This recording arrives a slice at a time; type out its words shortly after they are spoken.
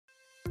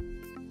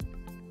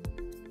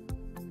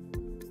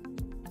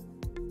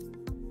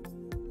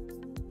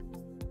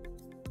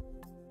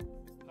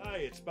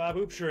It's Bob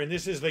Hoopshire, and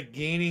this is the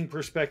Gaining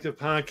Perspective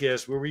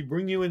podcast, where we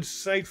bring you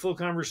insightful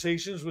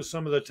conversations with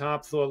some of the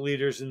top thought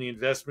leaders in the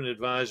investment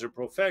advisor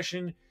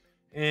profession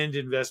and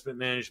investment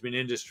management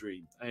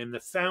industry. I am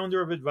the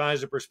founder of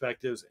Advisor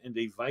Perspectives and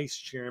a vice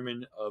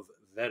chairman of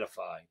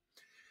VettaFi.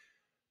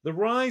 The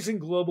rise in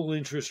global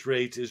interest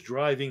rates is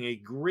driving a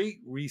great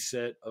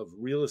reset of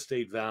real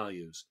estate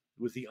values.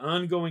 With the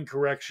ongoing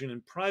correction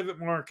in private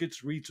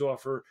markets, REITs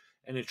offer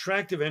an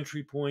attractive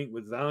entry point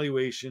with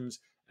valuations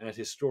at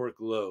historic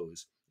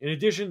lows. In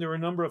addition, there are a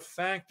number of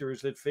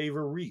factors that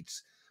favor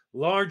REITs.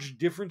 Large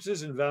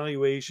differences in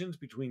valuations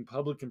between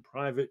public and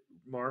private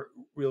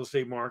real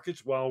estate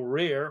markets, while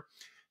rare,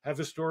 have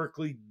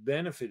historically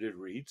benefited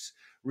REITs.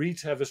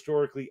 REITs have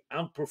historically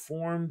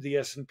outperformed the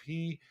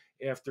S&P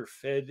after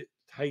Fed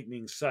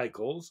tightening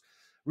cycles.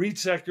 REIT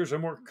sectors are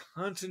more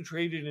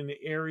concentrated in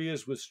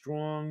areas with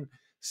strong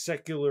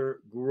secular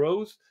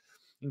growth,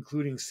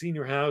 including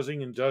senior housing,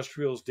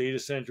 industrials, data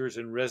centers,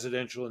 and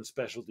residential and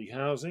specialty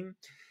housing.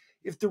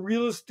 If the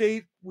real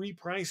estate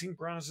repricing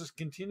process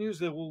continues,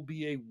 there will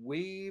be a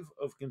wave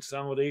of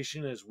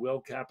consolidation as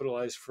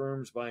well-capitalized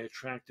firms buy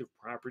attractive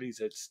properties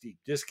at steep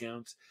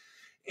discounts.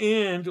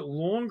 And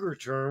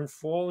longer-term,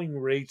 falling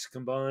rates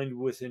combined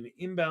with an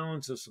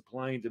imbalance of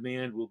supply and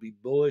demand will be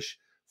bullish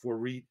for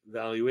REIT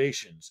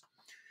valuations.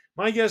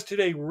 My guest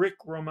today, Rick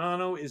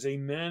Romano, is a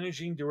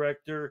managing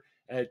director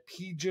at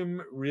PGIM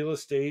Real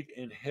Estate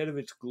and head of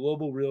its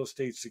global real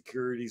estate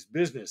securities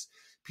business.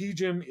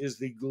 PGIM is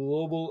the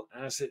global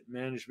asset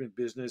management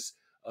business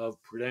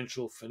of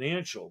Prudential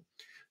Financial.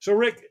 So,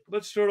 Rick,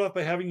 let's start off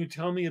by having you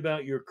tell me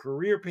about your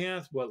career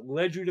path, what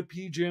led you to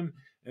PGIM,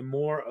 and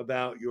more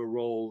about your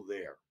role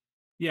there.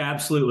 Yeah,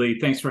 absolutely.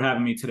 Thanks for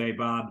having me today,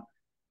 Bob.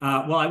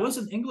 Well, I was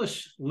an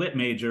English lit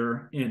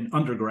major in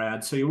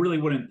undergrad, so you really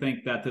wouldn't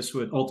think that this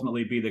would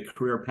ultimately be the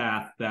career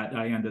path that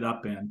I ended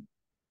up in.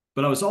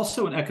 But I was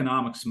also an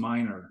economics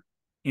minor,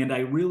 and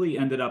I really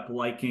ended up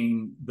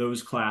liking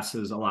those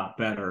classes a lot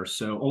better.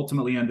 So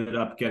ultimately ended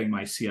up getting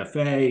my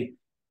CFA,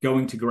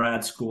 going to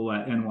grad school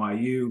at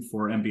NYU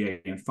for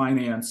MBA in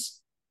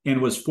finance,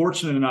 and was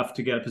fortunate enough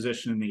to get a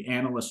position in the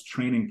analyst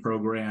training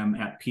program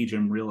at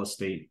PGIM Real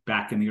Estate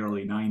back in the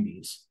early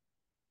 90s.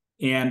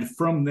 And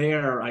from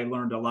there, I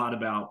learned a lot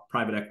about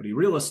private equity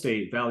real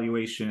estate,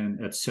 valuation,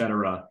 et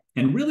cetera,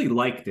 and really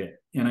liked it.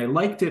 And I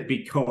liked it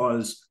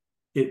because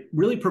it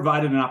really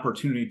provided an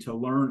opportunity to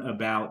learn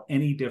about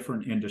any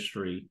different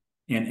industry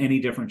and any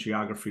different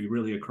geography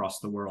really across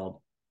the world.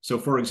 So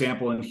for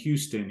example, in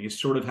Houston, you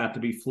sort of had to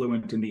be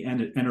fluent in the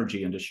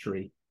energy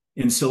industry.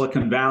 In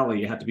Silicon Valley,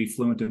 you had to be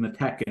fluent in the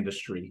tech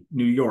industry.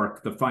 New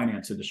York, the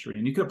finance industry.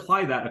 And you could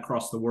apply that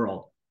across the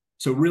world.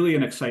 So really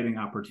an exciting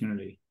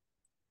opportunity.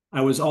 I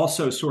was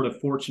also sort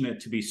of fortunate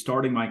to be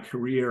starting my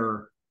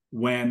career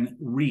when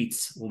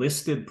REITs,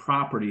 listed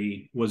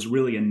property, was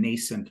really a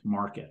nascent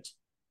market.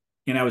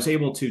 And I was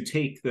able to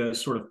take the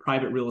sort of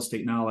private real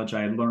estate knowledge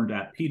I had learned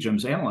at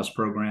PGIM's analyst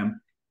program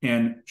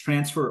and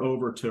transfer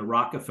over to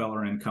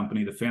Rockefeller and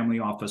Company, the family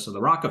office of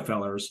the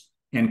Rockefellers,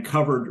 and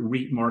covered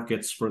REIT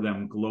markets for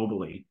them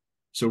globally.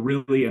 So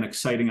really an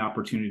exciting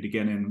opportunity to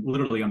get in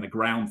literally on the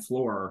ground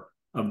floor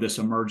of this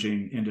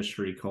emerging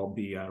industry called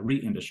the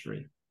REIT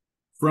industry.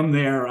 From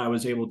there, I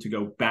was able to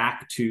go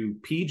back to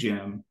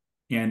PGIM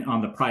and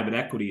on the private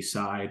equity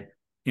side,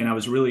 and I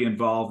was really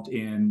involved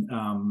in,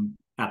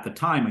 at the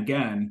time,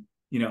 again,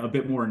 a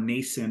bit more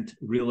nascent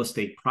real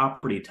estate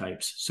property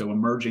types. So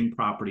emerging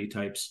property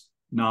types,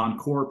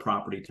 non-core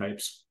property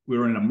types. We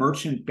were in a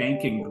merchant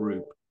banking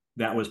group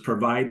that was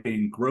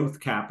providing growth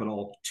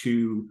capital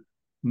to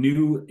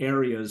new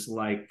areas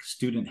like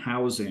student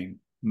housing,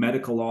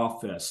 medical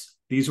office.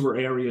 These were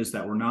areas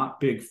that were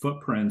not big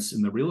footprints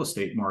in the real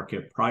estate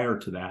market prior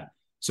to that.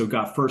 So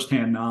got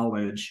firsthand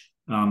knowledge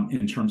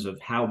in terms of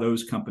how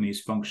those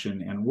companies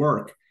function and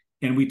work.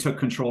 And we took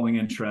controlling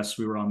interests.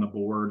 We were on the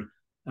board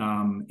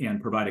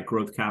and provided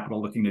growth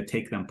capital, looking to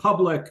take them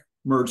public,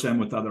 merge them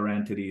with other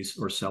entities,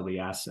 or sell the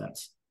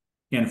assets.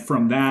 And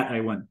from that, I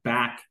went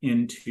back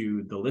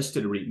into the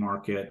listed REIT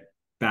market.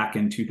 Back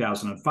in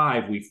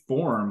 2005, we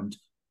formed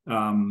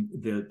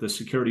the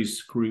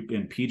securities group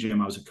in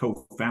PGIM. I was a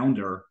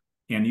co-founder,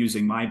 and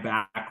using my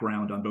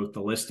background on both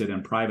the listed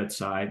and private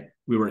side,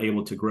 we were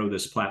able to grow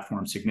this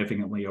platform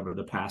significantly over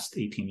the past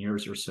 18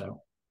 years or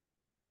so.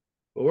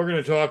 Well, we're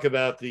going to talk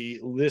about the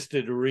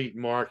listed REIT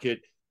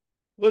market.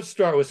 Let's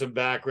start with some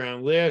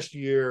background. Last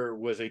year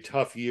was a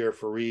tough year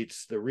for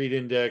REITs. The REIT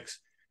index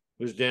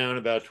was down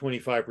about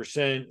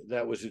 25%.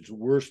 That was its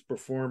worst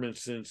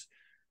performance since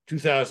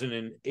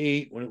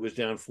 2008, when it was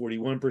down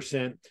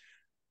 41%.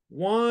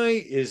 Why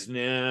is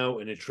now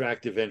an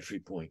attractive entry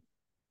point?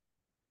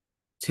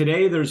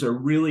 Today, there's a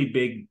really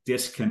big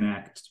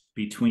disconnect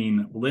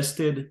between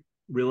listed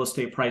real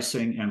estate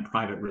pricing and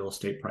private real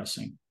estate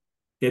pricing.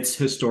 It's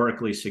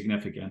historically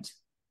significant.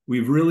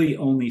 We've really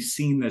only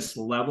seen this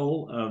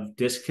level of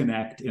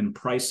disconnect in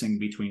pricing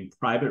between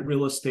private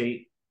real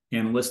estate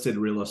and listed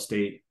real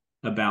estate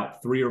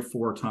about 3 or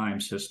 4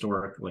 times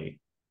historically.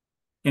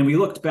 And we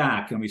looked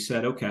back and we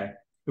said, okay,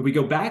 If we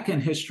go back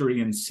in history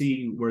and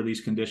see where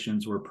these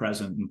conditions were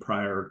present in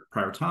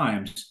prior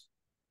times,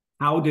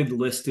 how did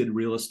listed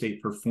real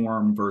estate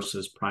perform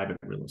versus private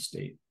real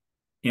estate?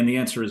 And the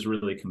answer is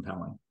really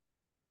compelling.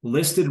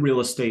 Listed real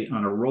estate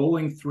on a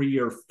rolling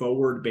 3-year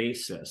forward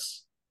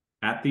basis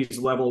at these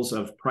levels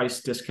of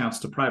price discounts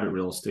to private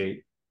real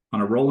estate,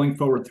 on a rolling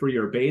forward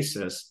 3-year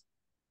basis,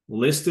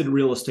 listed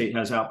real estate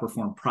has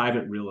outperformed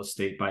private real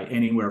estate by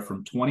anywhere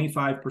from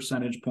 25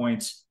 percentage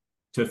points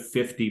to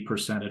 50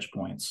 percentage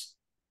points.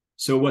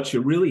 So what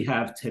you really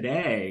have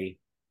today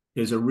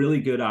is a really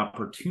good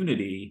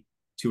opportunity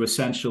to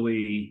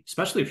essentially,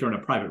 especially if you're in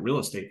a private real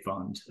estate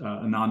fund,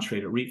 a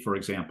non-traded REIT, for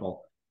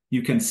example,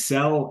 you can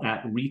sell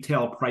at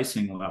retail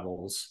pricing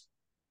levels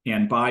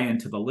and buy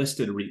into the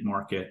listed REIT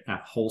market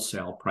at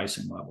wholesale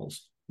pricing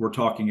levels. We're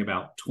talking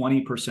about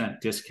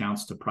 20%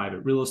 discounts to private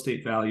real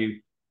estate value,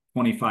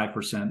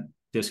 25%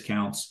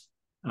 discounts.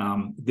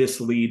 This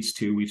leads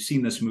to, we've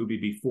seen this movie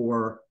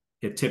before,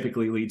 it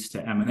typically leads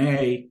to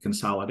M&A,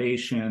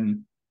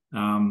 consolidation,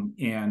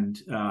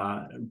 and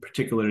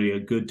particularly a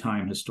good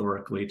time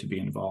historically to be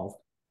involved.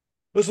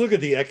 Let's look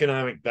at the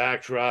economic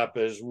backdrop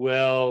as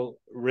well.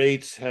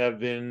 Rates have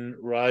been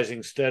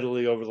rising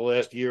steadily over the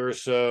last year or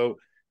so.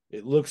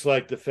 It looks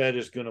like the Fed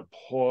is going to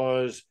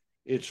pause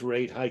its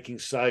rate hiking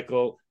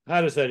cycle.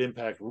 How does that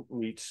impact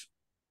REITs?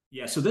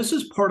 Yeah, so this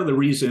is part of the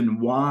reason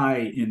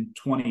why in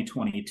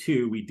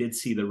 2022 we did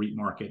see the REIT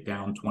market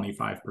down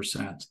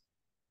 25%.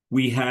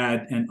 We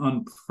had an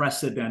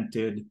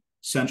unprecedented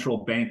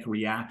central bank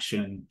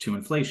reaction to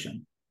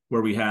inflation,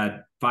 where we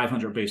had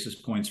 500 basis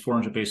points,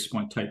 400 basis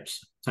point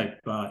type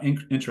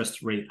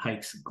interest rate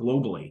hikes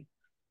globally.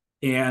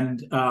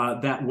 And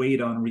that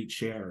weighed on REIT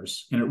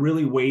shares. And it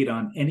really weighed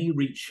on any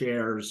REIT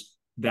shares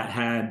that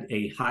had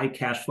a high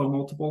cash flow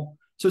multiple.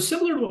 So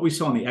similar to what we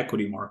saw in the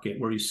equity market,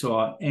 where you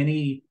saw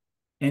any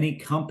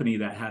company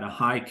that had a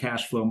high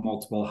cash flow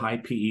multiple, high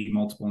PE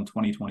multiple in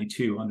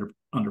 2022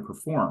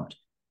 underperformed.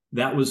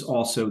 That was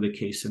also the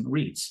case in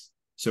REITs.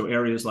 So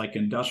areas like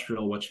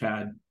industrial, which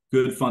had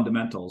good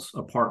fundamentals,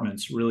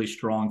 apartments, really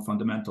strong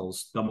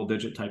fundamentals,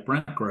 double-digit type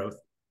rent growth,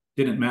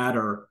 didn't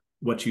matter.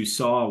 What you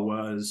saw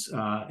was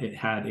it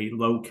had a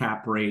low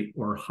cap rate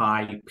or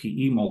high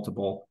PE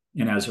multiple,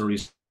 and as a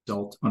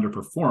result,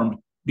 underperformed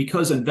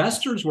because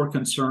investors were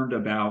concerned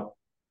about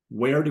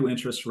where do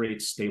interest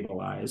rates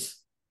stabilize?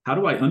 How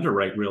do I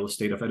underwrite real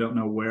estate if I don't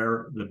know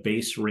where the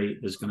base rate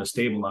is going to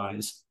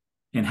stabilize?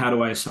 And how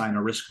do I assign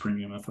a risk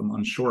premium if I'm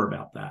unsure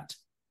about that?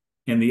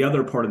 And the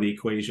other part of the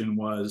equation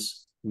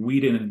was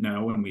we didn't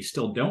know, and we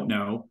still don't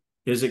know,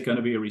 is it going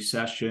to be a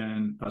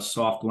recession, a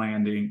soft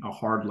landing, a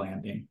hard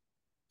landing?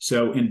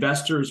 So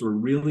investors were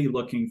really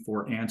looking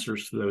for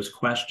answers to those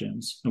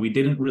questions. And we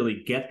didn't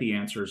really get the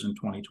answers in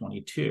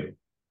 2022.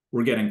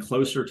 We're getting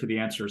closer to the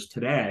answers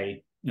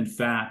today. In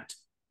fact,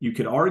 you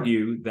could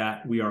argue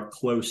that we are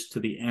close to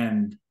the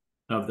end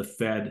of the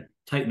Fed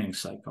tightening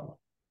cycle.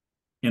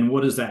 And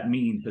what does that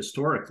mean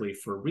historically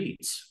for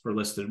REITs, for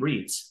listed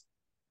REITs?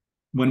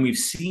 When we've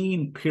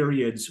seen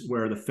periods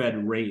where the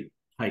Fed rate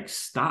hikes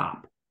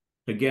stop,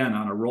 again,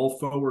 on a roll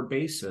forward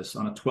basis,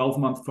 on a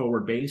 12-month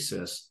forward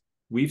basis,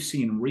 we've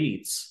seen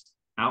REITs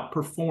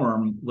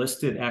outperform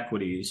listed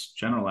equities,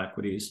 general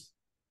equities,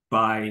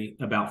 by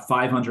about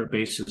 500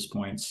 basis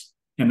points.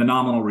 And the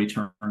nominal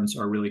returns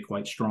are really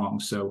quite strong.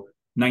 So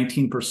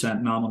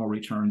 19% nominal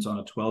returns on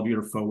a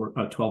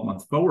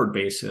 12-month forward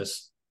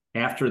basis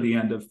after the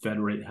end of Fed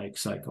rate hike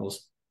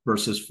cycles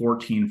versus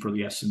 14 for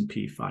the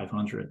S&P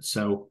 500.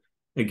 So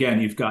again,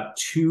 you've got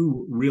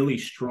two really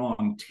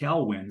strong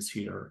tailwinds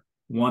here.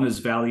 One is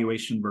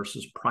valuation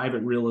versus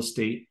private real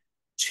estate.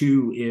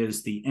 Two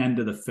is the end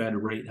of the Fed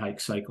rate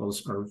hike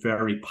cycles are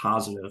very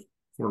positive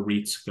for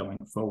REITs going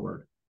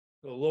forward.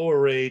 The lower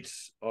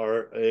rates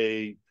are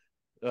a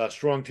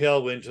strong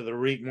tailwind to the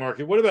REIT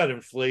market. What about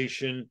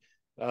inflation?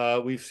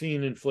 We've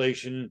seen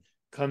inflation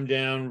come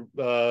down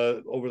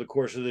over the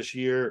course of this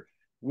year.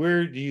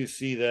 Where do you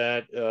see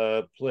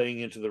that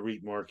playing into the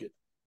REIT market?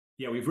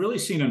 Yeah, we've really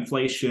seen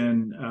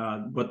inflation.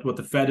 What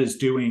the Fed is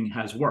doing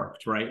has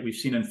worked, right? We've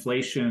seen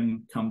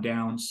inflation come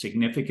down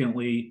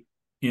significantly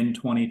in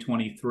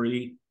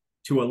 2023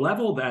 to a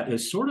level that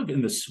is sort of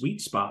in the sweet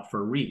spot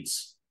for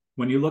REITs.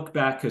 When you look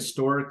back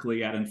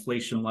historically at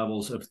inflation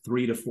levels of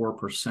 3 to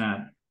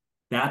 4%,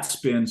 that's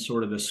been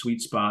sort of the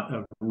sweet spot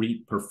of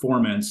REIT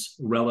performance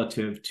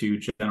relative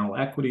to general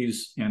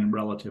equities and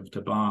relative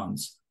to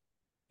bonds.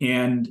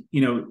 And,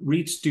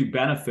 REITs do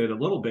benefit a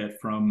little bit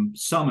from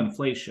some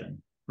inflation,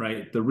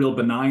 right? The real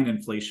benign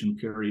inflation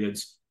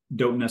periods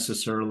don't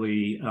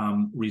necessarily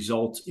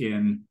result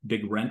in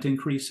big rent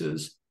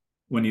increases.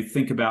 When you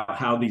think about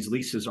how these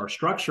leases are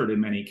structured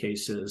in many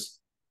cases,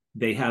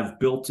 they have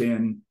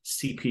built-in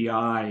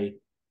CPI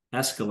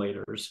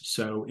escalators.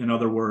 So in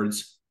other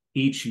words,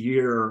 each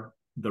year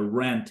the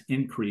rent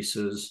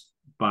increases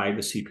by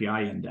the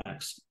CPI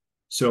index.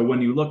 So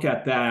when you look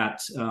at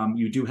that,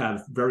 you do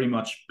have very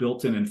much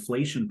built-in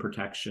inflation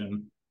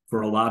protection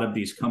for a lot of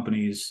these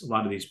companies, a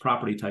lot of these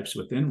property types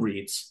within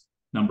REITs,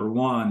 number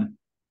one.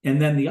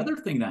 And then the other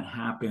thing that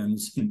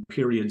happens in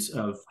periods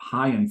of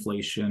high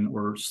inflation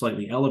or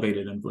slightly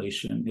elevated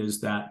inflation is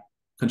that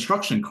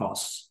construction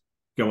costs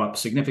go up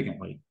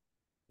significantly.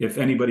 If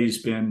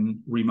anybody's been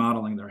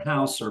remodeling their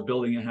house or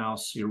building a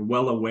house, you're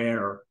well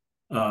aware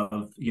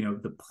of,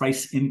 the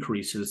price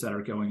increases that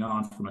are going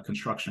on from a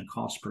construction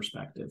cost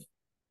perspective.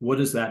 What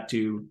does that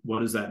do? What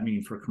does that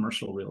mean for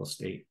commercial real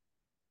estate?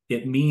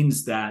 It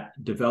means that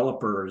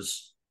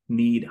developers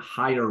need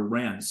higher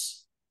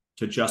rents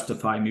to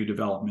justify new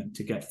development,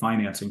 to get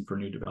financing for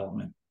new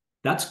development.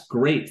 That's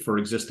great for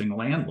existing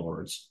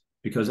landlords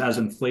because as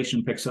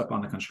inflation picks up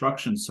on the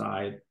construction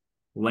side,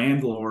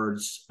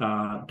 landlords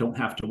don't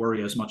have to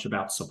worry as much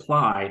about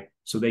supply,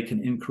 so they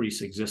can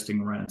increase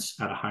existing rents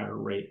at a higher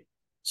rate.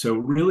 So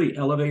really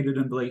elevated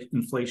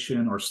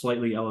inflation or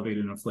slightly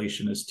elevated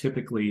inflation is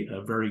typically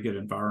a very good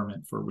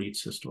environment for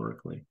REITs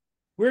historically.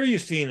 Where are you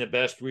seeing the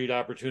best REIT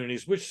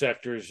opportunities? Which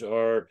sectors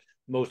are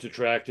most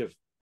attractive?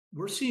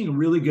 We're seeing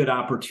really good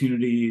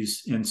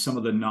opportunities in some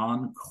of the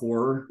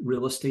non-core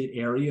real estate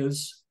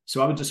areas.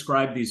 So I would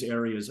describe these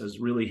areas as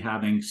really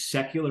having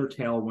secular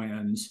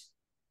tailwinds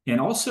and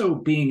also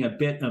being a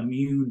bit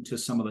immune to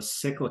some of the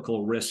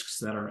cyclical risks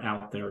that are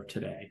out there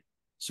today.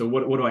 So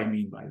what do I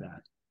mean by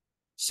that?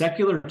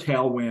 Secular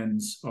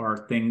tailwinds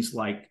are things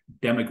like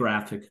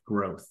demographic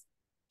growth.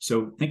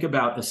 So think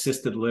about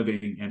assisted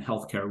living and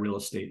healthcare real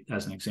estate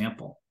as an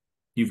example.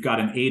 You've got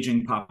an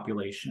aging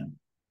population.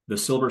 The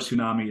silver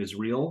tsunami is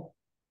real.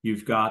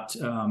 You've got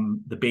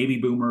the baby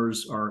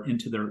boomers are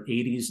into their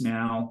 80s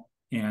now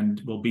and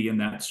will be in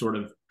that sort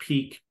of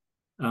peak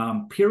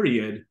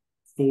period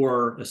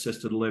for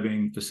assisted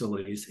living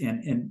facilities.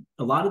 And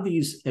a lot of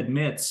these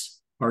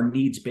admits are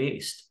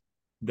needs-based,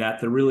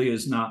 that there really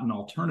is not an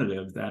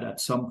alternative, that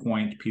at some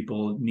point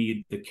people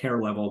need the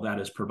care level that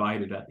is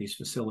provided at these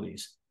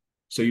facilities.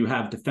 So you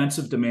have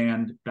defensive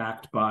demand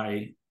backed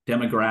by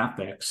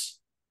demographics.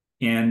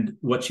 And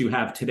what you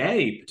have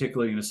today,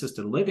 particularly in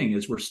assisted living,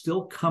 is we're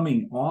still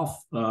coming off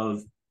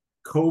of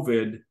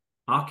COVID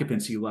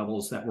occupancy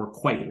levels that were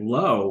quite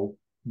low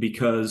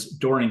because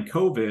during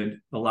COVID,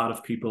 a lot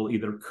of people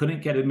either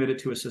couldn't get admitted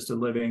to assisted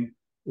living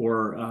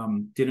or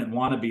didn't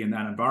want to be in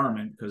that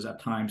environment because at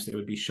times they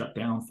would be shut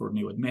down for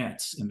new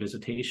admits and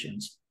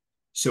visitations.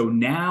 So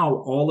now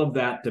all of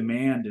that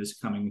demand is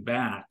coming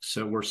back.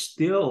 So we're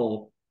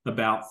still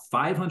about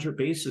 500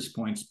 basis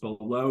points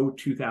below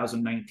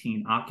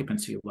 2019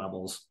 occupancy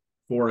levels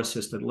for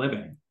assisted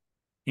living.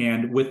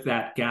 And with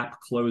that gap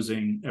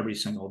closing every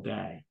single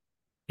day.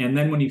 And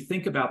then when you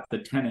think about the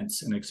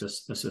tenants in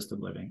assisted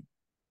living,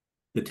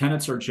 the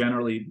tenants are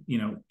generally,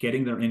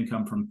 getting their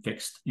income from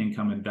fixed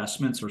income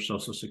investments or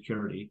Social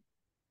Security.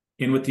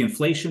 And with the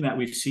inflation that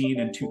we've seen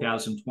in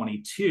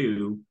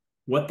 2022,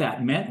 what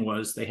that meant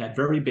was they had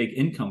very big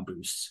income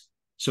boosts.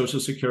 Social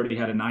Security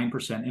had a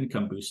 9%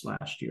 income boost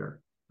last year.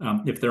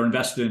 If they're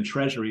invested in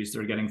treasuries,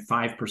 they're getting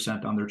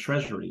 5% on their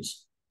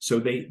treasuries. So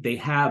they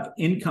have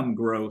income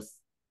growth,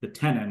 the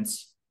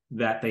tenants,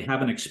 that they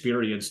haven't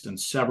experienced in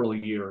several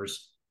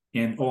years.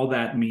 And all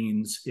that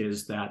means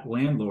is that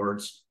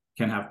landlords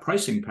can have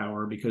pricing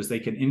power because they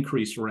can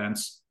increase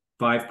rents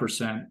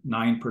 5%,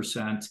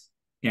 9%,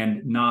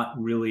 and not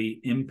really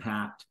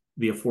impact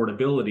the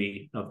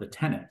affordability of the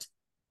tenant.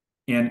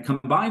 And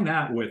combine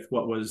that with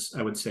what was,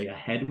 I would say, a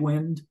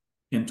headwind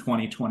in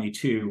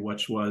 2022,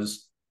 which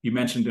was, you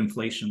mentioned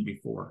inflation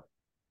before.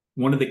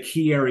 One of the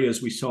key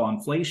areas we saw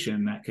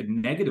inflation that could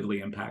negatively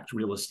impact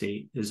real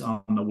estate is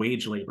on the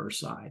wage labor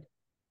side,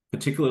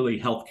 particularly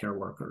healthcare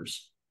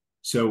workers.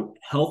 So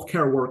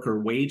healthcare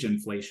worker wage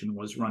inflation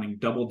was running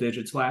double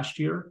digits last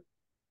year.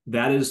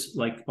 That is,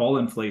 like all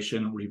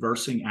inflation,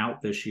 reversing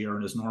out this year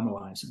and is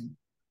normalizing.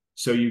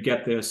 So you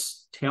get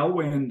this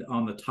tailwind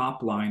on the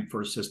top line for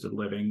assisted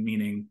living,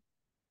 meaning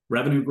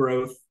revenue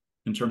growth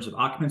in terms of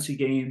occupancy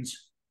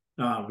gains,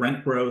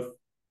 rent growth.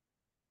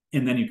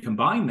 And then you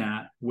combine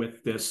that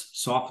with this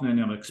softening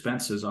of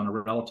expenses on a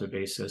relative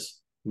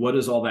basis. What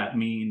does all that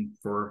mean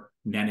for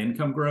net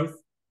income growth?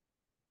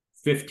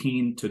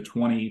 15 to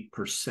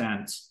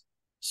 20%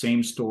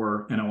 same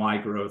store NOI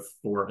growth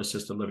for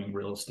assisted living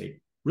real estate.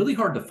 Really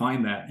hard to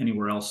find that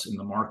anywhere else in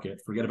the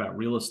market. Forget about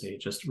real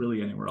estate, just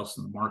really anywhere else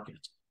in the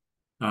market.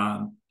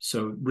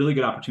 So really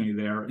good opportunity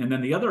there. And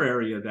then the other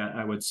area that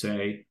I would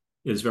say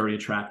is very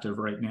attractive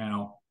right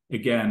now,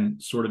 again,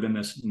 sort of in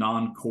this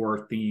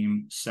non-core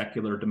theme,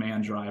 secular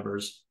demand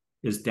drivers,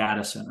 is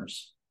data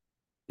centers.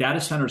 Data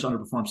centers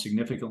underperformed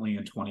significantly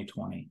in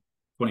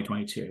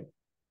 2022.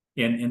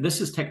 And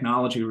this is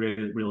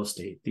technology-related real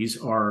estate. These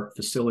are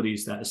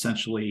facilities that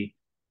essentially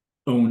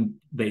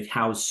they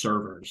house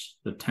servers.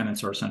 The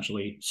tenants are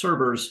essentially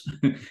servers,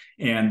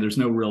 and there's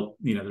no real,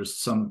 there's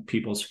some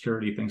people,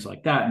 security, things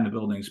like that in the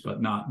buildings,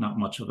 but not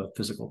much of a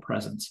physical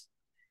presence.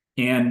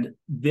 And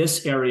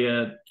this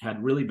area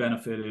had really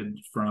benefited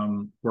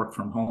from work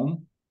from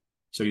home.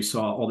 So you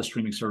saw all the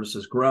streaming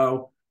services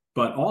grow,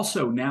 but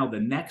also now the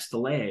next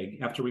leg,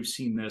 after we've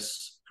seen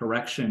this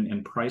correction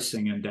in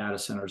pricing in data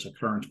centers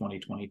occur in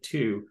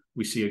 2022,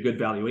 we see a good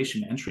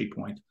valuation entry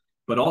point.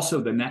 But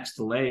also the next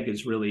leg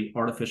is really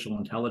artificial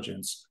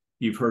intelligence.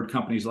 You've heard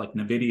companies like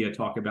NVIDIA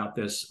talk about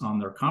this on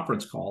their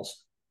conference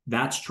calls.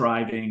 That's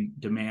driving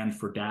demand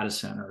for data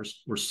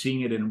centers. We're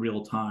seeing it in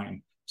real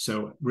time.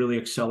 So really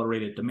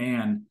accelerated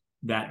demand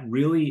that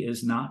really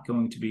is not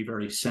going to be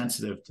very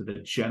sensitive to the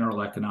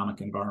general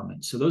economic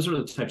environment. So those are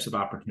the types of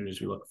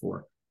opportunities we look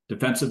for.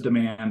 Defensive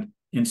demand,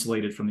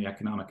 insulated from the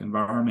economic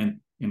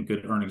environment, and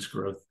good earnings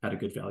growth at a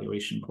good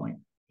valuation point.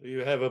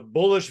 You have a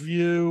bullish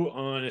view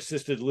on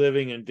assisted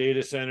living and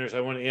data centers. I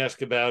want to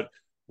ask about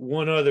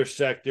one other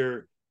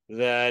sector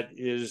that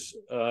is,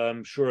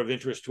 I'm sure, of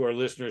interest to our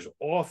listeners,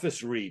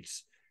 office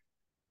REITs.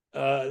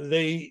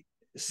 They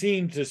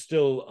seem to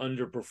still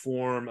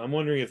underperform. I'm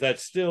wondering if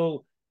that's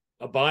still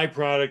a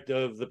byproduct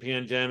of the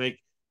pandemic.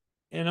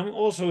 And I'm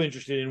also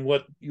interested in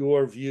what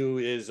your view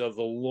is of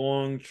the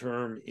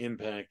long-term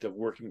impact of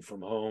working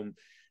from home.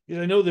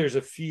 Because I know there's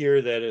a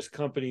fear that as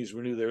companies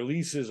renew their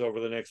leases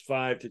over the next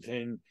 5 to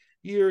 10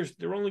 years,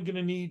 they're only going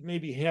to need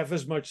maybe half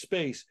as much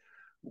space.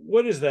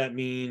 What does that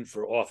mean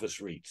for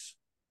office REITs?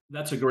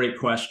 That's a great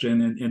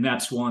question. And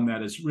that's one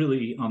that is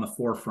really on the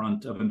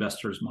forefront of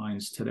investors'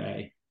 minds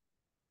today.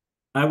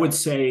 I would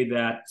say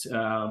that,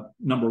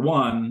 number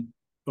one,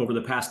 over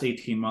the past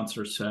 18 months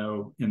or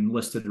so in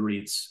listed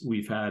REITs,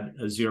 we've had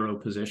a zero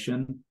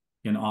position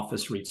in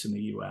office REITs in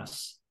the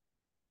US.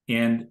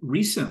 And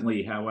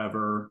recently,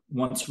 however,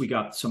 once we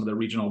got some of the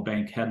regional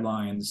bank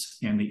headlines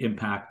and the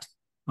impact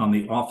on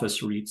the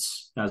office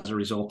REITs as a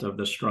result of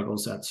the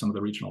struggles at some of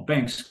the regional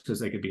banks, because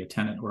they could be a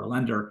tenant or a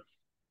lender,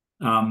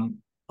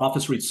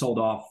 office REITs sold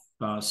off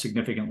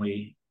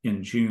significantly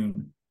in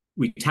June.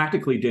 We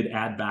tactically did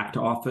add back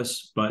to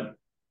office, but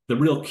the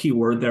real key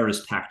word there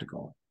is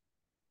tactical.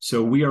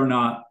 So we are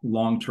not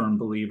long-term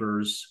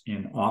believers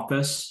in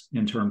office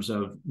in terms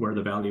of where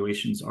the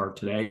valuations are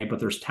today, but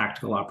there's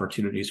tactical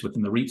opportunities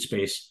within the REIT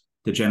space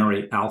to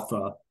generate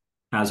alpha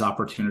as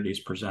opportunities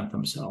present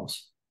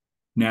themselves.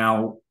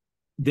 Now,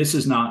 this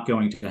is not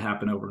going to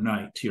happen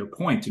overnight. To your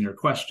point in your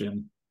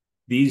question,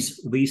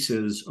 these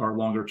leases are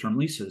longer-term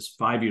leases,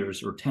 5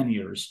 years or 10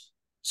 years.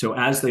 So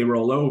as they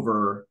roll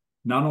over,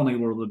 not only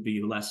will there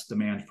be less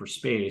demand for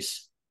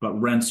space, but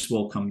rents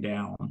will come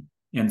down.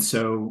 And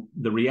so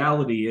the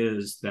reality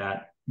is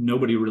that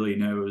nobody really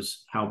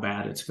knows how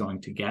bad it's going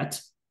to get.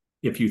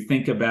 If you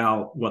think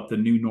about what the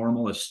new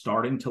normal is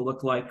starting to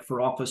look like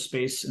for office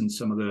space in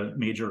some of the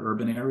major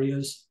urban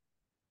areas,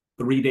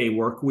 3-day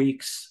work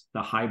weeks,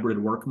 the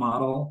hybrid work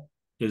model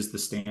is the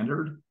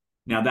standard.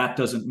 Now, that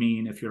doesn't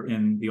mean if you're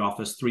in the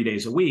office 3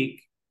 days a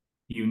week,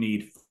 you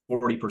need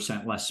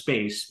 40% less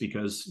space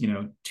because,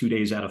 2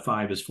 days out of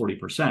 5 is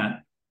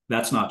 40%.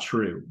 That's not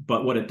true.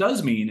 But what it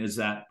does mean is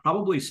that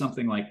probably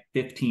something like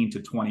 15 to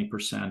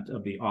 20%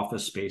 of the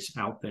office space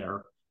out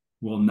there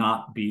will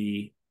not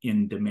be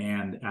in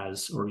demand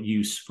as or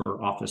use for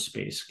office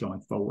space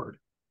going forward.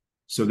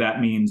 So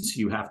that means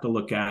you have to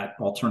look at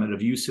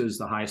alternative uses,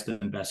 the highest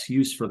and best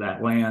use for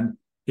that land.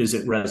 Is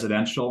it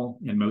residential?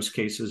 In most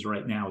cases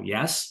right now,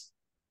 yes.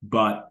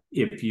 But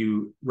if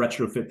you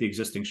retrofit the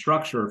existing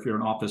structure, if you're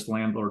an office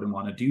landlord and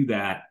want to do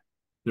that,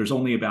 there's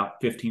only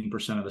about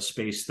 15% of the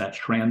space that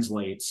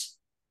translates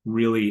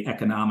really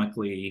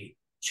economically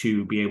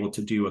to be able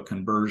to do a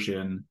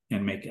conversion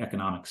and make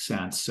economic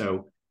sense.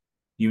 So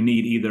you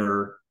need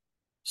either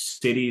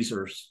cities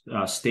or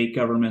state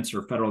governments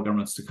or federal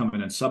governments to come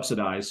in and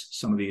subsidize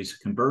some of these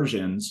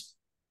conversions,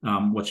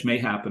 which may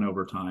happen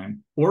over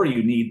time, or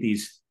you need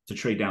these to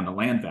trade down the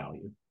land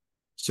value.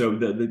 So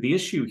the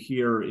issue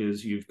here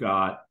is you've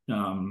got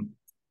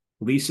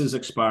leases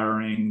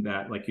expiring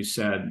that, like you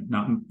said,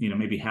 not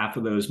maybe half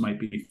of those might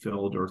be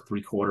filled or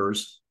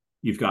 3/4.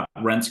 You've got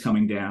rents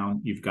coming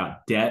down. You've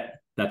got debt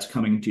that's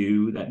coming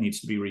due that needs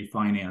to be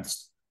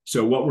refinanced.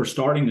 So what we're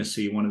starting to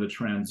see, one of the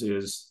trends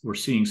is we're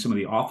seeing some of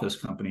the office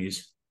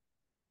companies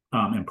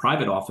and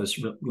private office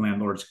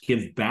landlords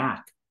give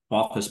back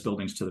office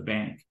buildings to the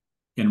bank,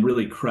 and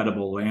really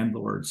credible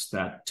landlords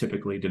that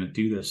typically didn't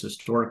do this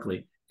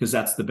historically, because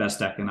that's the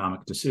best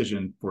economic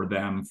decision for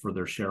them, for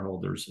their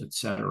shareholders, et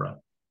cetera.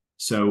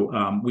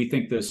 So we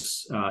think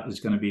this is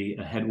going to be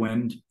a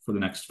headwind for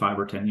the next 5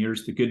 or 10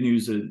 years. The good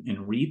news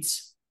in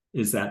REITs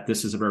is that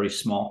this is a very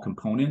small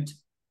component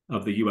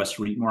of the US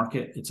REIT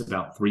market. It's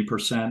about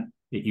 3%.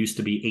 It used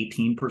to be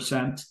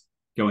 18%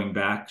 going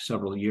back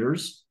several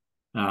years.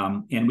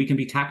 And we can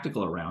be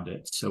tactical around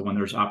it. So when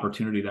there's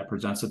opportunity that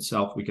presents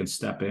itself, we can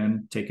step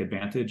in, take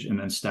advantage, and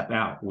then step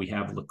out. We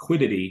have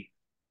liquidity,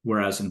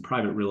 whereas in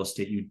private real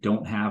estate, you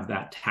don't have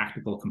that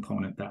tactical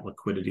component, that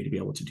liquidity to be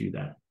able to do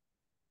that.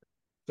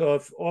 So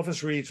if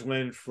office REITs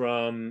went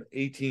from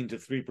 18 to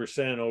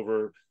 3%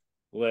 over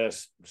the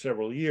last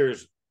several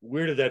years,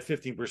 where did that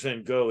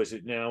 15% go? Is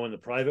it now in the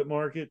private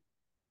market?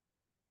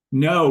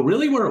 No,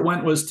 really where it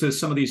went was to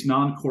some of these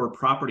non-core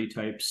property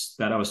types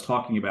that I was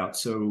talking about.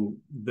 So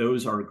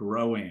those are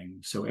growing.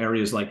 So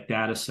areas like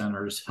data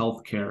centers,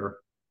 healthcare,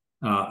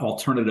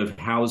 alternative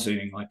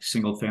housing, like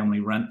single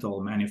family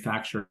rental,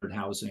 manufactured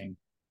housing,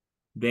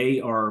 they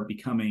are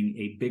becoming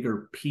a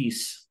bigger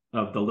piece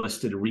of the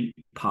listed REIT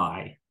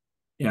pie.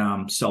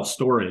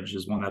 Self-storage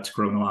is one that's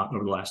grown a lot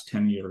over the last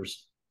 10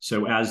 years.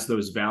 So as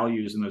those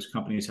values in those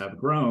companies have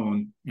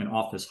grown and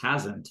office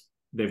hasn't,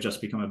 they've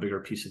just become a bigger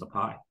piece of the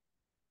pie.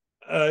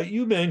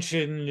 You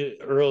mentioned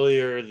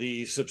earlier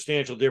the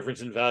substantial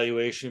difference in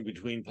valuation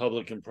between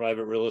public and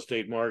private real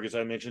estate markets.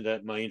 I mentioned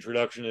that in my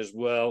introduction as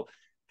well.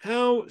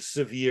 How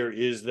severe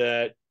is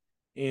that,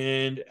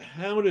 and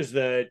how does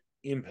that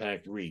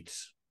impact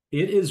REITs?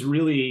 It is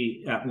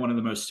really at one of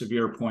the most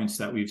severe points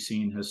that we've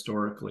seen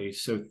historically.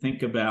 So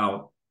think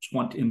about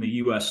in the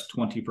US,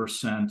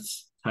 20%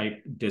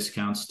 type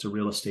discounts to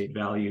real estate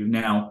value.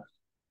 Now,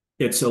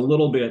 it's a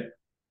little bit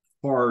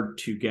hard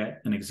to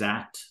get an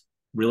exact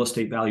real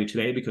estate value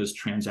today because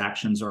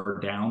transactions are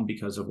down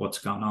because of what's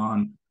gone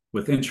on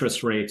with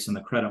interest rates and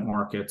the credit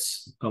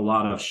markets. A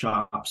lot of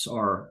shops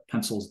are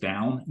pencils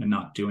down and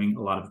not doing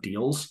a lot of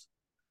deals.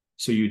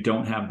 So you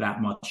don't have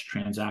that much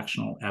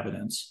transactional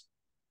evidence.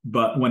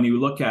 But when you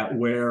look at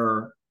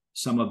where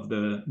some of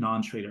the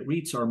non-traded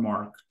REITs are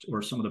marked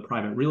or some of the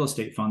private real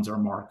estate funds are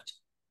marked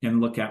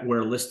and look at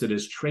where listed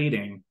is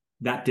trading,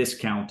 that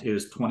discount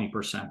is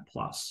 20%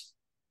 plus.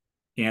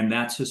 And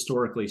that's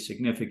historically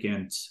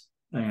significant.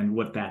 And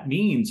what that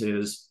means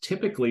is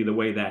typically the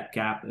way that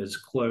gap is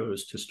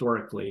closed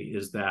historically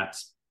is that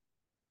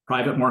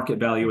private market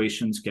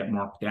valuations get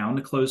marked down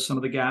to close some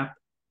of the gap,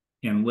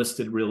 and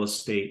listed real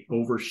estate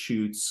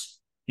overshoots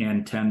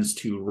and tends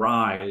to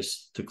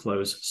rise to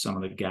close some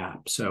of the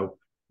gap. So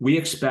we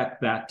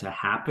expect that to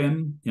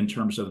happen in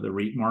terms of the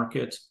REIT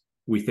market.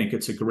 We think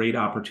it's a great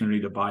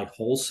opportunity to buy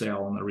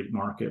wholesale in the REIT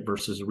market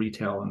versus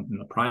retail in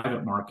the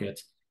private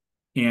market.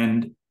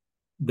 And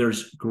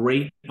there's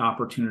great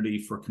opportunity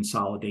for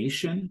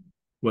consolidation,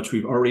 which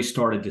we've already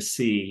started to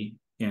see.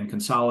 In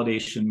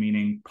consolidation,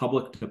 meaning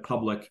public to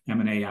public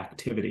M&A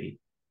activity.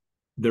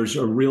 There's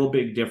a real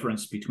big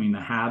difference between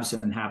the haves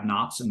and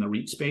have-nots in the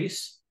REIT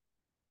space.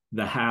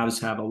 The haves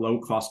have a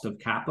low cost of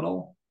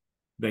capital.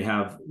 They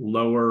have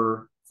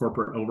lower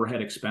corporate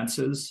overhead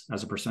expenses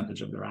as a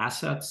percentage of their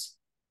assets.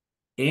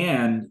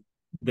 And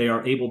they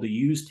are able to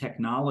use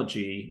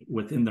technology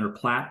within their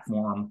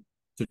platform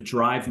to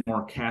drive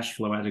more cash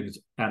flow out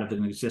of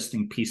an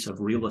existing piece of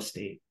real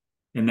estate.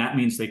 And that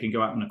means they can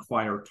go out and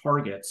acquire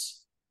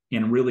targets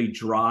and really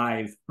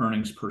drive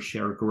earnings per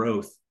share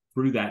growth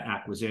through that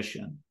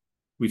acquisition.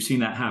 We've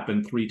seen that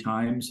happen 3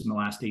 times in the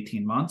last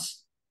 18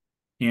 months.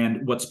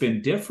 And what's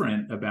been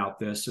different about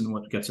this and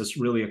what gets us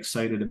really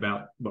excited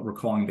about what we're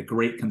calling the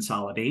great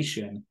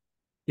consolidation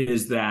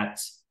is that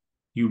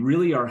you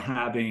really are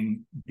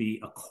having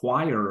the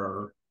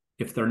acquirer,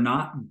 if they're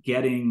not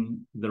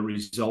getting the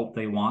result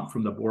they want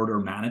from the board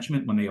or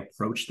management when they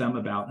approach them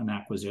about an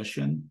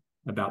acquisition,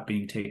 about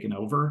being taken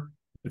over,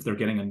 if they're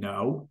getting a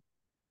no,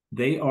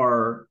 they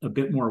are a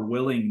bit more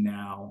willing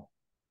now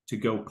to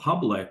go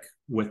public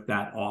with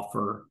that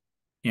offer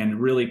and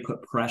really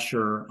put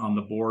pressure on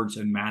the boards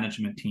and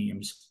management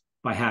teams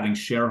by having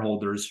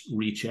shareholders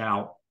reach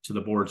out to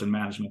the boards and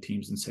management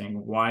teams and saying,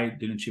 why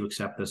didn't you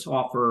accept this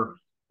offer?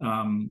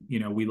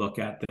 We look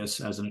at this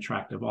as an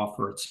attractive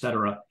offer, et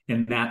cetera.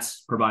 And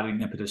that's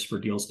providing impetus for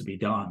deals to be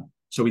done.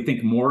 So we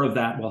think more of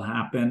that will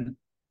happen.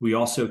 We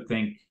also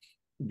think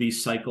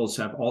these cycles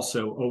have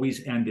also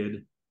always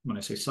ended. When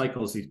I say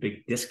cycles, these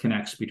big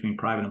disconnects between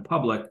private and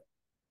public,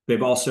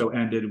 they've also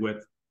ended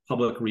with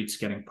public REITs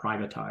getting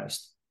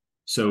privatized.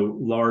 So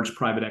large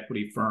private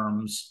equity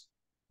firms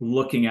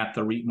looking at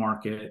the REIT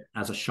market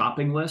as a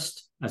shopping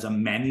list, as a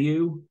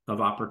menu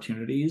of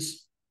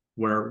opportunities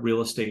where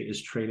real estate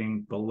is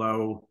trading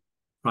below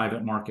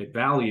private market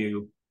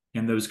value,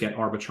 and those get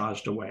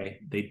arbitraged away.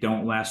 They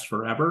don't last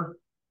forever,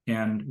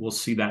 and we'll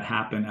see that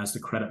happen as the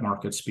credit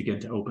markets begin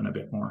to open a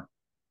bit more.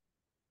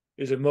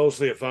 Is it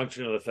mostly a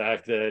function of the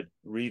fact that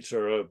REITs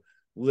are a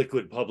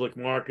liquid public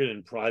market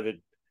and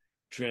private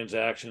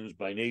transactions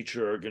by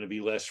nature are going to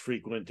be less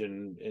frequent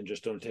and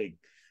just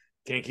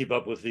can't keep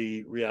up with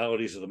the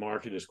realities of the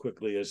market as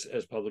quickly as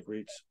public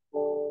REITs?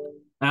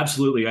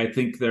 Absolutely. I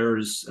think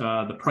there's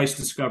the price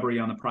discovery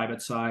on the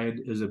private side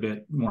is a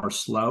bit more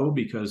slow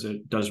because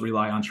it does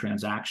rely on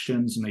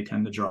transactions and they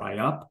tend to dry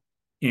up.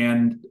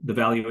 And the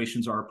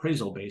valuations are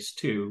appraisal based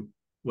too,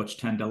 which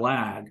tend to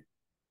lag.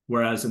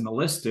 Whereas in the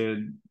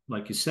listed,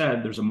 like you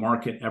said, there's a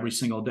market every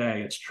single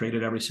day. It's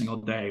traded every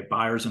single day,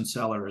 buyers and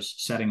sellers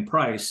setting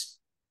price.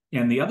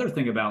 And the other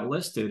thing about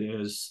listed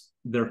is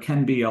there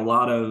can be a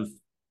lot of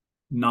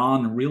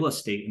non-real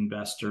estate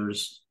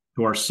investors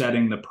who are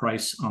setting the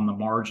price on the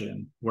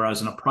margin.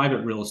 Whereas in a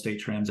private real estate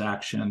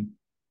transaction,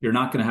 you're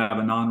not going to have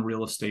a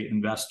non-real estate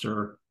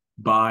investor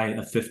buy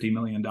a $50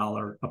 million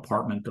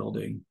apartment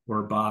building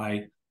or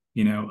buy, a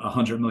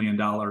 $100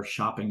 million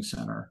shopping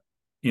center.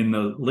 In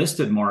the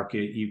listed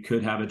market, you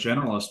could have a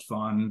generalist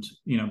fund,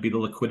 be the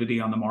liquidity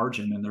on the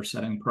margin and they're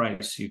setting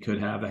price. You could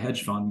have a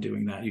hedge fund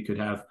doing that. You could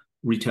have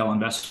retail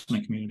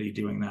investment community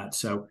doing that.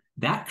 So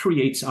that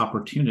creates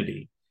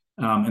opportunity.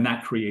 And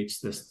that creates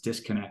this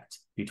disconnect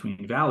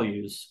between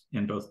values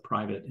in both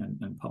private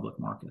and public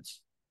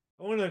markets.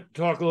 I want to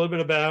talk a little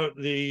bit about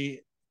the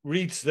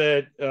REITs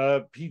that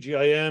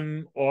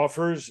PGIM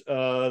offers,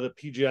 the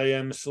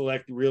PGIM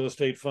Select Real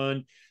Estate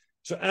Fund.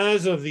 So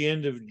as of the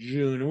end of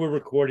June, and we're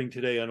recording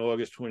today on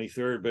August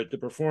 23rd, but the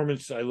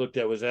performance I looked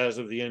at was as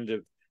of the end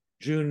of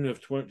June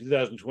of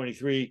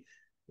 2023,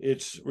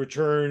 its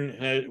return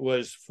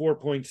was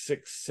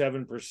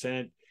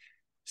 4.67%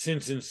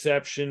 since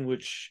inception,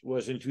 which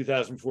was in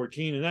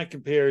 2014, and that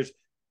compares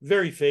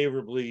very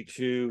favorably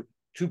to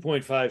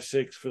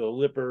 2.56 for the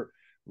Lipper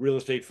real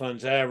estate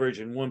funds average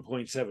and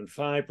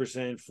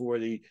 1.75% for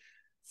the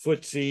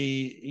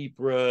FTSE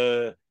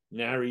EPRA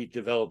Nareit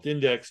Developed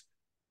Index.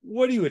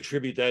 What do you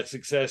attribute that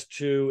success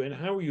to, and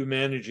how are you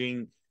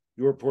managing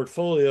your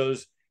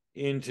portfolios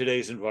in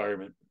today's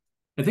environment?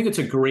 I think it's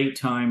a great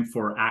time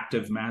for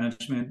active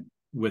management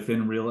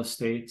within real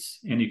estate,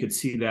 and you could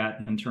see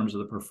that in terms of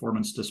the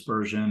performance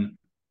dispersion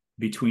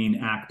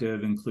between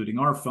active, including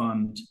our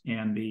fund,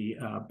 and the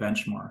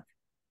benchmark.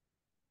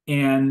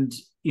 And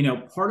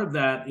part of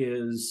that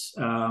is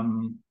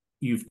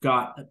you've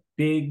got a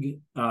big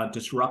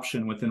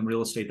disruption within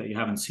real estate that you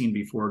haven't seen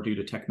before due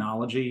to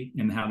technology,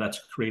 and how that's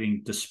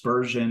creating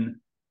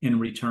dispersion in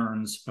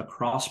returns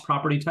across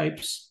property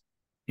types,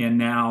 and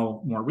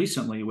now more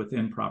recently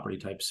within property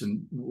types.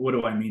 And what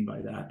do I mean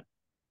by that?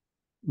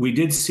 We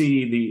did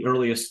see the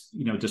earliest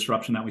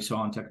disruption that we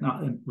saw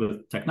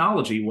with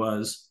technology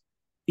was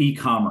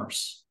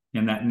e-commerce,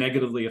 and that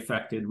negatively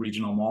affected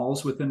regional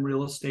malls within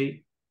real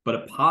estate, but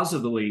it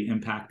positively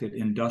impacted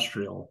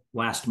industrial,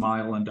 last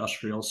mile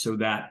industrial. So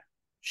that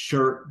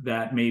shirt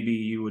that maybe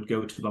you would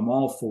go to the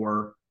mall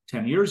for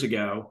 10 years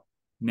ago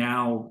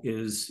now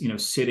is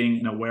sitting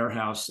in a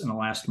warehouse in a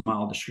last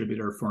mile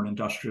distributor for an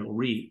industrial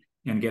REIT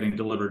and getting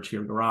delivered to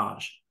your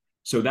garage.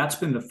 So that's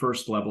been the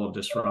first level of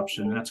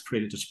disruption. That's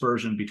created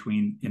dispersion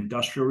between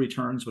industrial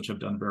returns, which have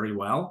done very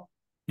well,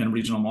 and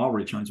regional mall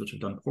returns, which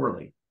have done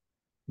poorly.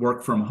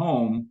 Work from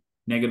home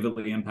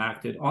negatively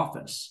impacted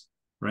office,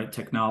 right?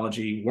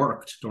 Technology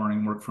worked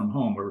during work from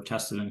home. We were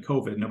tested in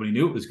COVID. Nobody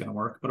knew it was going to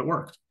work, but it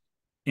worked.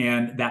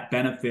 And that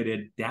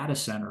benefited data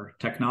center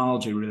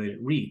technology related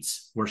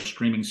REITs, where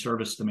streaming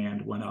service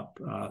demand went up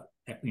a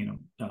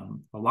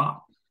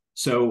lot.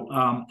 So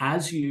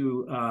as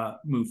you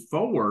move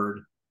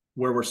forward,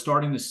 where we're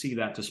starting to see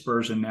that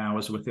dispersion now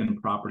is within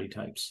property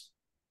types.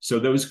 So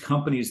those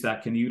companies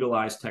that can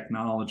utilize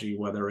technology,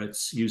 whether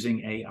it's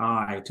using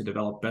AI to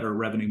develop better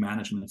revenue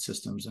management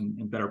systems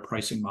and better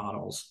pricing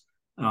models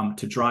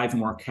to drive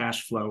more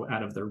cash flow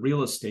out of their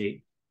real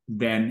estate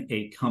than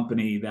a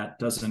company that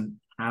doesn't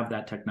have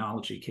that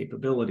technology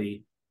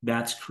capability,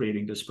 that's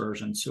creating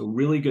dispersion. So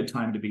really good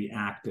time to be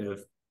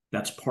active.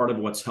 That's part of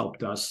what's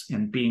helped us.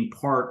 And being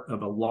part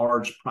of a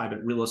large private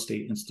real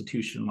estate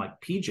institution like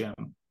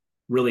PGIM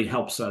really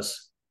helps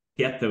us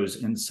get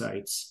those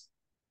insights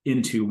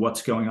into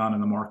what's going on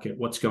in the market,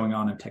 what's going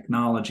on in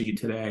technology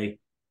today,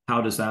 how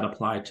does that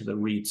apply to the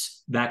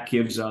REITs? That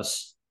gives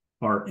us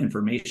our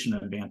information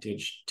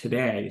advantage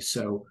today.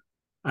 So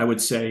I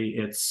would say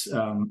it's,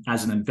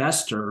 as an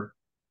investor,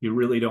 you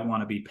really don't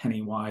want to be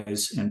penny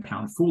wise and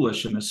pound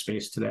foolish in this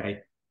space today,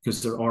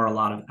 because there are a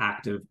lot of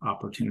active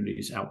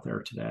opportunities out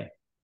there today.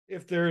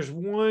 If there's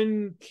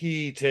one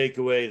key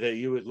takeaway that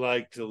you would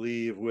like to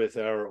leave with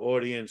our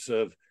audience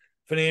of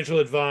financial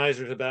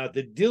advisors about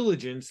the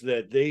diligence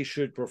that they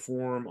should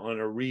perform on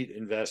a REIT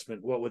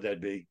investment, what would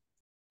that be?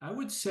 I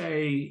would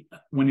say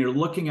when you're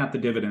looking at the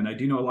dividend, I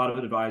do know a lot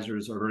of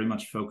advisors are very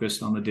much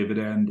focused on the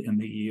dividend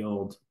and the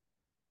yield.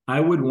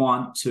 I would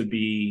want to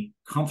be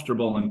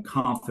comfortable and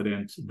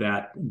confident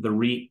that the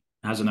REIT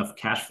has enough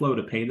cash flow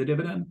to pay the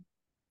dividend,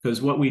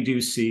 because what we do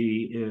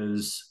see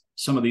is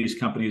some of these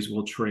companies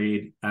will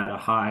trade at a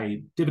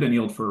high dividend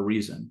yield for a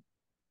reason.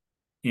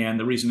 And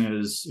the reason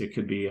is it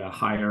could be a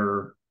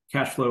higher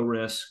cash flow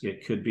risk.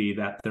 It could be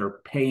that they're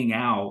paying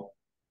out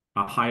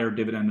a higher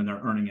dividend than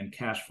they're earning in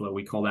cash flow.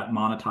 We call that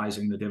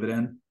monetizing the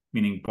dividend,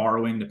 meaning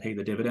borrowing to pay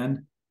the dividend.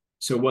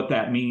 So what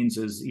that means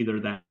is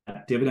either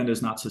that dividend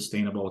is not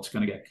sustainable, it's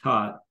going to get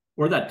cut,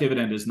 or that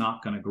dividend is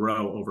not going to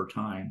grow over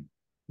time.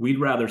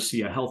 We'd rather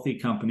see a healthy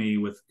company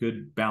with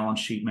good balance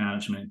sheet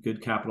management,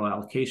 good capital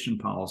allocation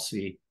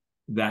policy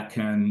that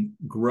can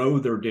grow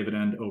their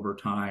dividend over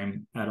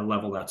time at a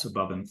level that's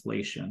above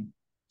inflation.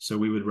 So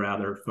we would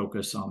rather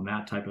focus on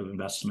that type of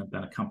investment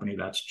than a company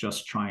that's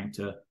just trying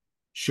to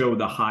show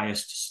the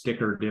highest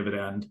sticker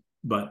dividend,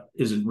 but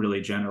isn't really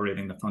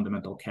generating the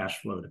fundamental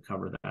cash flow to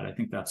cover that. I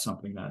think that's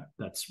something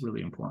that's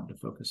really important to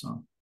focus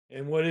on.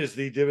 And what is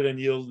the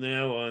dividend yield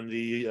now on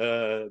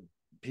the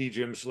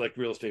PGIM Select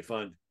Real Estate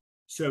Fund?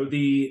 So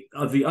the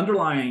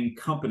underlying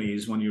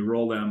companies, when you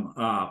roll them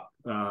up,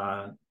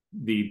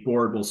 the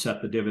board will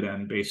set the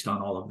dividend based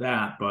on all of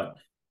that. But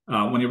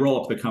when you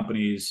roll up the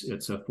companies,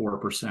 it's a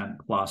 4%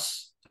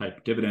 plus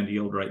type dividend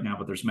yield right now.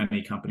 But there's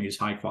many companies,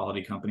 high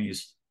quality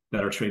companies,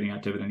 that are trading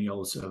at dividend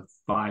yields of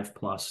 5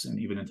 plus and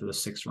even into the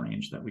 6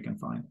 range that we can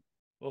find.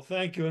 Well,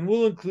 thank you. And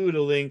we'll include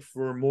a link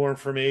for more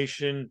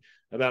information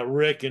about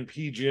Rick and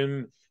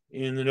PGIM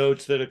in the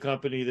notes that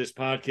accompany this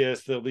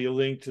podcast. There'll be a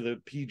link to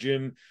the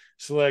PGIM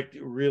Select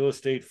Real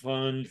Estate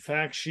Fund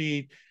fact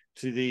sheet,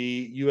 to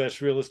the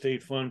U.S. real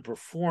estate fund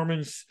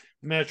performance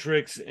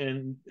metrics,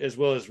 and as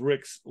well as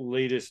Rick's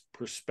latest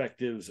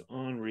perspectives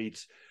on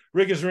REITs.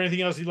 Rick, is there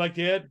anything else you'd like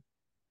to add?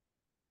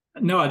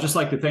 No, I'd just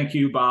like to thank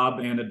you, Bob,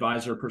 and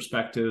Advisor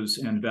Perspectives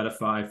and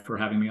VettaFi for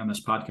having me on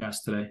this podcast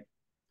today.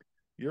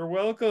 You're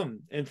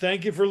welcome. And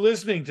thank you for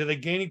listening to the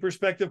Gaining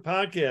Perspective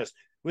podcast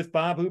with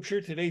Bob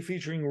Hoopshire, today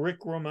featuring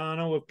Rick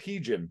Romano of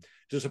PGIM.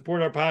 To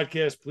support our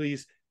podcast,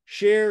 please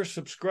share,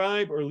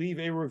 subscribe, or leave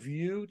a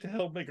review to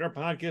help make our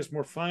podcast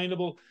more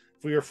findable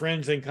for your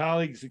friends and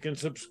colleagues. You can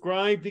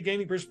subscribe to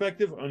Gaining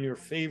Perspective on your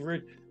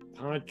favorite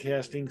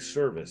podcasting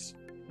service.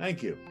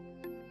 Thank you.